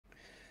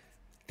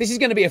This is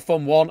going to be a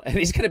fun one, and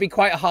it's going to be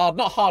quite a hard,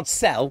 not hard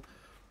sell,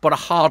 but a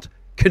hard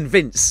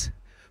convince.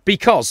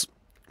 Because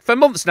for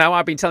months now,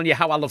 I've been telling you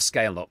how I love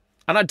Scalenut.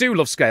 And I do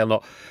love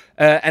Scalenut.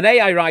 An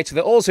AI writer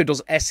that also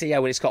does SEO,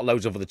 and it's got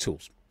loads of other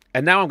tools.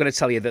 And now I'm going to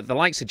tell you that the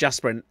likes of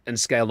Jasper and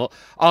Scalenut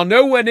are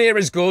nowhere near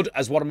as good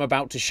as what I'm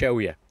about to show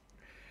you.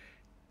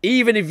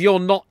 Even if you're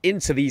not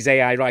into these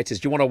AI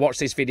writers, you want to watch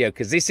this video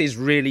because this is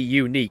really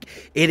unique.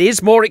 It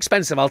is more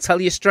expensive, I'll tell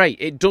you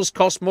straight. It does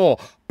cost more,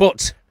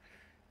 but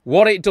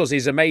what it does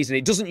is amazing.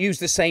 It doesn't use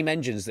the same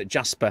engines that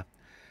Jasper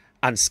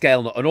and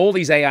Scalenut and all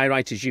these AI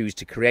writers use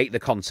to create the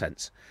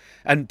content.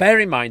 And bear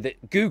in mind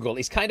that Google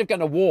is kind of going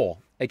to war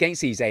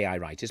against these AI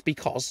writers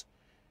because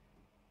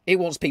it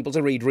wants people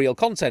to read real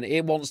content.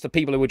 It wants the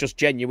people who are just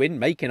genuine,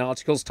 making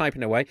articles,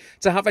 typing away,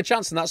 to have a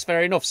chance, and that's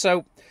fair enough.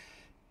 So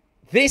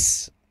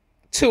this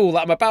tool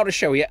that I'm about to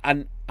show you,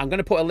 and I'm going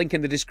to put a link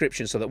in the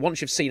description so that once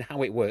you've seen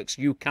how it works,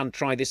 you can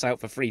try this out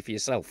for free for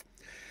yourself.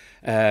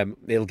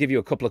 It'll give you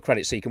a couple of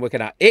credits so you can work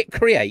it out. It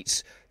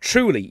creates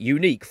truly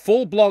unique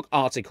full blog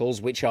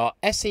articles which are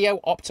SEO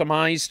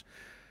optimized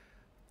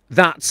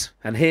that,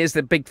 and here's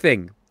the big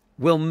thing,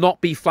 will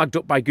not be flagged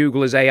up by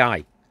Google as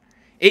AI.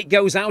 It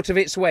goes out of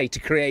its way to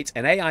create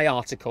an AI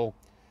article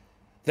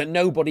that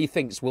nobody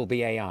thinks will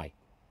be AI.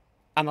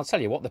 And I'll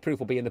tell you what, the proof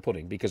will be in the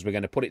pudding, because we're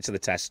going to put it to the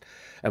test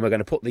and we're going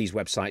to put these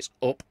websites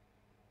up,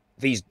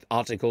 these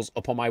articles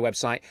up on my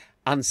website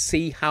and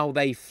see how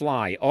they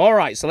fly. All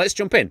right, so let's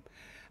jump in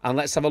and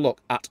let's have a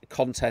look at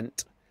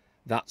content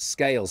that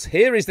scales.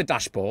 Here is the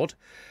dashboard.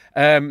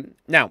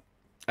 Now,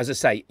 as I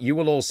say, you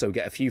will also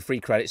get a few free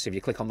credits if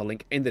you click on the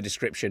link in the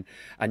description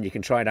and you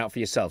can try it out for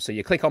yourself. So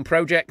you click on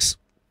projects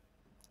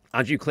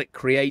and you click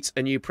create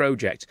a new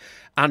project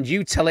and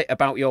you tell it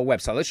about your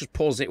website. Let's just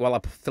pause it while I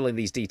fill in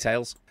these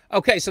details.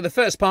 Okay, so the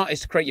first part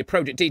is to create your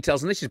project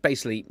details, and this is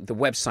basically the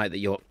website that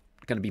you're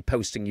going to be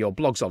posting your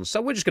blogs on.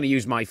 So we're just going to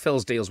use my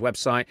Phil's Deals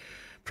website,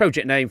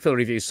 project name, Phil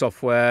Reviews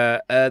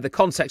Software, the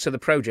context of the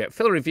project,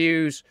 Phil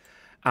Reviews,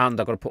 and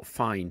I've got to put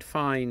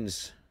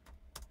finds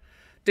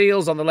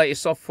deals on the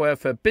latest software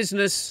for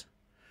business,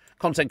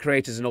 content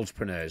creators and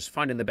entrepreneurs,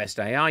 finding the best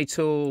AI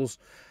tools,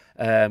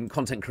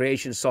 content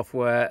creation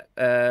software,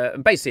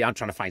 and basically I'm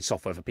trying to find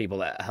software for people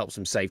that helps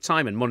them save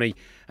time and money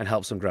and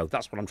helps them grow.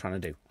 That's what I'm trying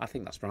to do. I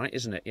think that's right,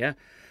 isn't it? Yeah.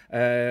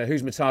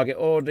 Who's my target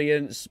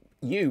audience?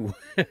 You.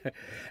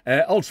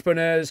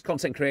 Entrepreneurs,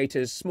 content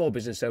creators, small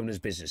business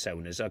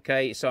owners.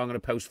 Okay, so I'm going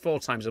to post 4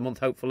 times a month,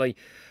 hopefully.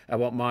 I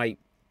want my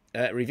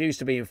reviews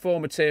to be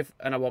informative,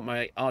 and I want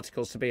my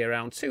articles to be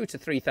around 2,000 to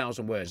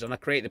 3,000 words. And I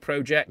create the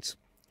project,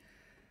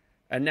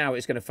 and now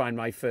it's going to find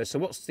my first. So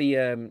what's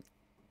the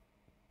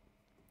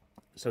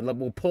so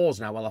we'll pause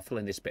now while I fill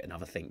in this bit and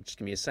have a think. Just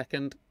give me a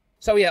second.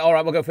 So yeah, all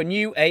right, we'll go for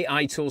new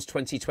AI tools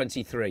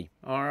 2023.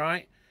 All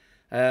right.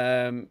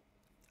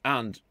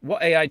 And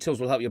what AI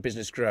tools will help your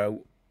business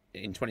grow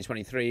in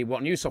 2023?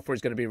 What new software is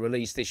going to be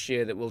released this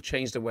year that will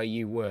change the way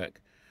you work?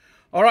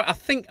 All right, I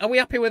think, are we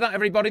happy with that,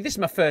 everybody? This is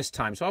my first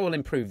time, so I will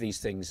improve these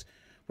things.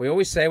 We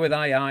always say with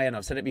AI, and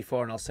I've said it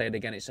before and I'll say it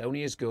again, it's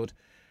only as good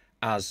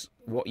as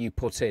what you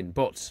put in.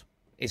 But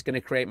it's going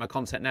to create my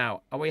content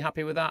now. Are we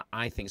happy with that?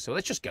 I think so.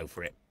 Let's just go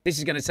for it. This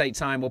is going to take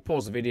time. We'll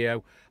pause the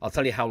video. I'll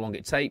tell you how long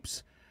it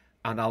takes,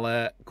 and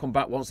I'll come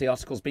back once the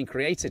article's been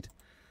created.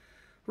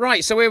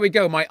 Right, so here we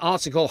go. My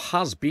article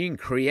has been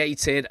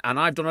created, and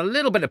I've done a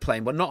little bit of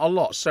playing, but not a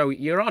lot. So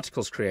your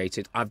article's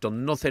created. I've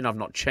done nothing. I've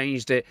not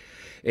changed it.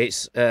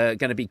 It's going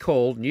to be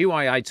called New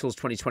AI Tools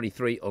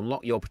 2023,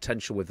 Unlock Your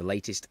Potential with the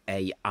Latest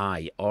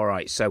AI. All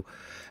right, so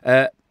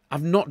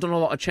I've not done a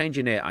lot of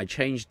changing here. I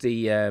changed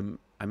the...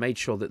 I made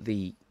sure that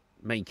the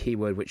main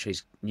keyword, which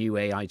is New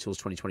AI Tools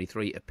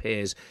 2023,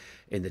 appears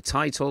in the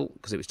title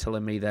because it was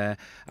telling me there.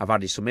 I've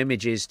added some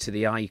images to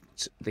the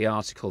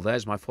article.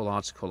 There's my full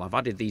article. I've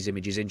added these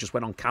images in, just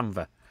went on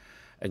Canva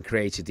and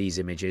created these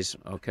images.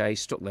 Okay,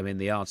 stuck them in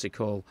the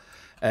article,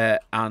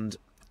 and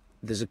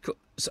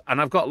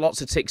I've got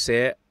lots of ticks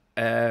here.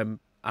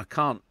 I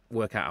can't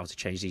work out how to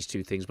change these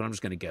 2 things, but I'm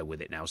just going to go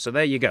with it now. So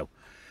there you go.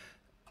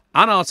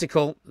 An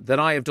article that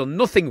I have done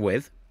nothing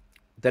with,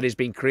 that has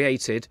been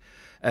created,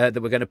 that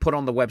we're going to put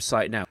on the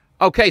website now.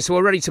 Okay, so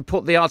we're ready to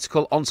put the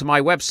article onto my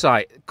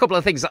website. A couple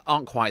of things that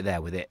aren't quite there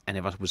with it, and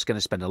if I was going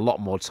to spend a lot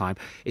more time,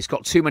 it's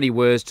got too many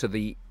words to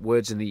the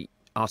words in the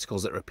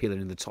articles that are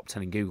appealing in the top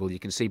 10 in Google, you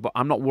can see, but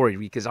I'm not worried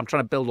because I'm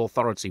trying to build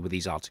authority with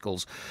these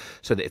articles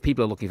so that if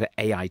people are looking for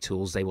AI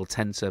tools, they will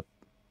tend to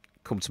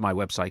come to my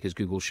website because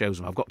Google shows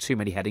them. I've got too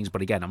many headings,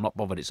 but again, I'm not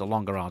bothered. It's a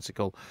longer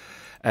article.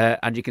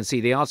 And you can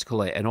see the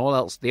article here, and all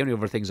else, the only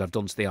other things I've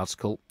done to the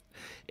article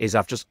is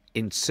I've just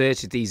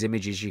inserted these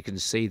images. You can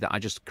see that I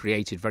just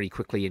created very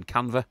quickly in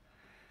Canva.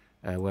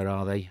 Where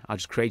are they? I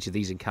just created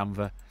these in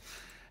Canva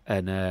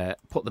and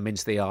put them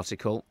into the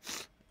article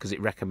because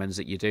it recommends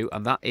that you do.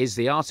 And that is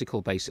the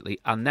article, basically.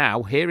 And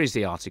now, here is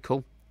the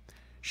article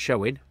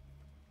showing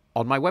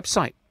on my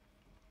website.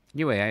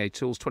 New AI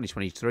Tools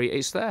 2023,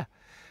 it's there.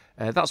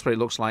 That's what it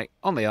looks like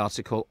on the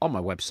article on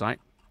my website.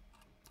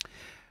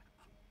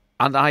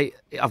 And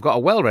I've got a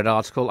well-read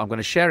article. I'm going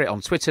to share it on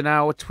Twitter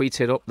now,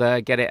 tweet it up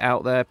there, get it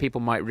out there. People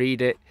might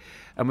read it,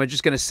 and we're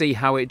just going to see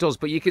how it does.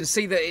 But you can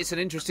see that it's an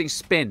interesting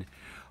spin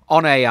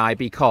on AI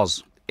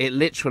because it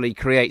literally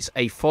creates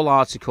a full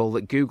article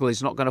that Google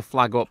is not going to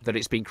flag up that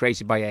it's been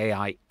created by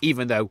AI,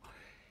 even though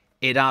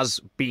it has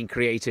been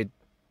created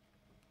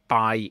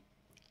by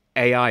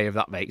AI, if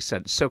that makes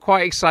sense. So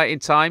quite exciting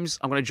times.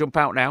 I'm going to jump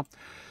out now.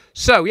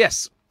 So,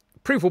 yes,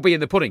 proof will be in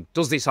the pudding.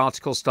 Does this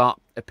article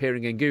start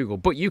appearing in Google?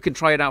 But you can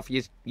try it out for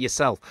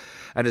yourself.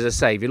 And as I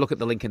say, if you look at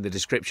the link in the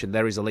description,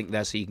 there is a link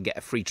there so you can get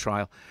a free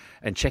trial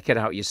and check it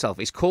out yourself.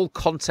 It's called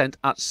Content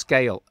at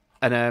Scale.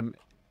 And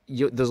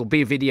there'll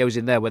be videos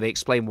in there where they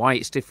explain why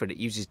it's different. It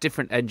uses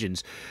different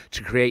engines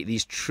to create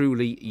these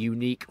truly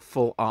unique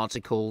full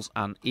articles.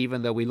 And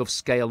even though we love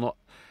Scalenut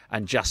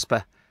and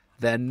Jasper,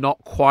 they're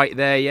not quite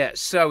there yet.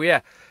 So, yeah,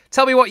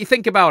 tell me what you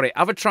think about it.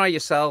 Have a try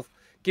yourself.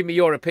 Give me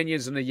your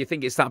opinions and if you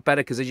think it's that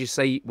better, because as you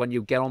say, when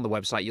you get on the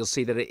website, you'll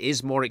see that it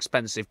is more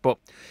expensive. But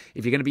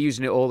if you're going to be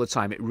using it all the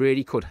time, it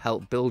really could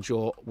help build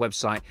your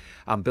website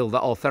and build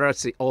that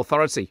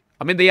authority.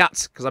 I'm in the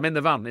yacht because I'm in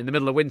the van in the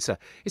middle of winter.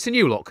 It's a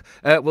new look.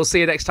 We'll see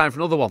you next time for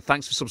another one.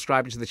 Thanks for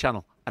subscribing to the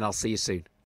channel, and I'll see you soon.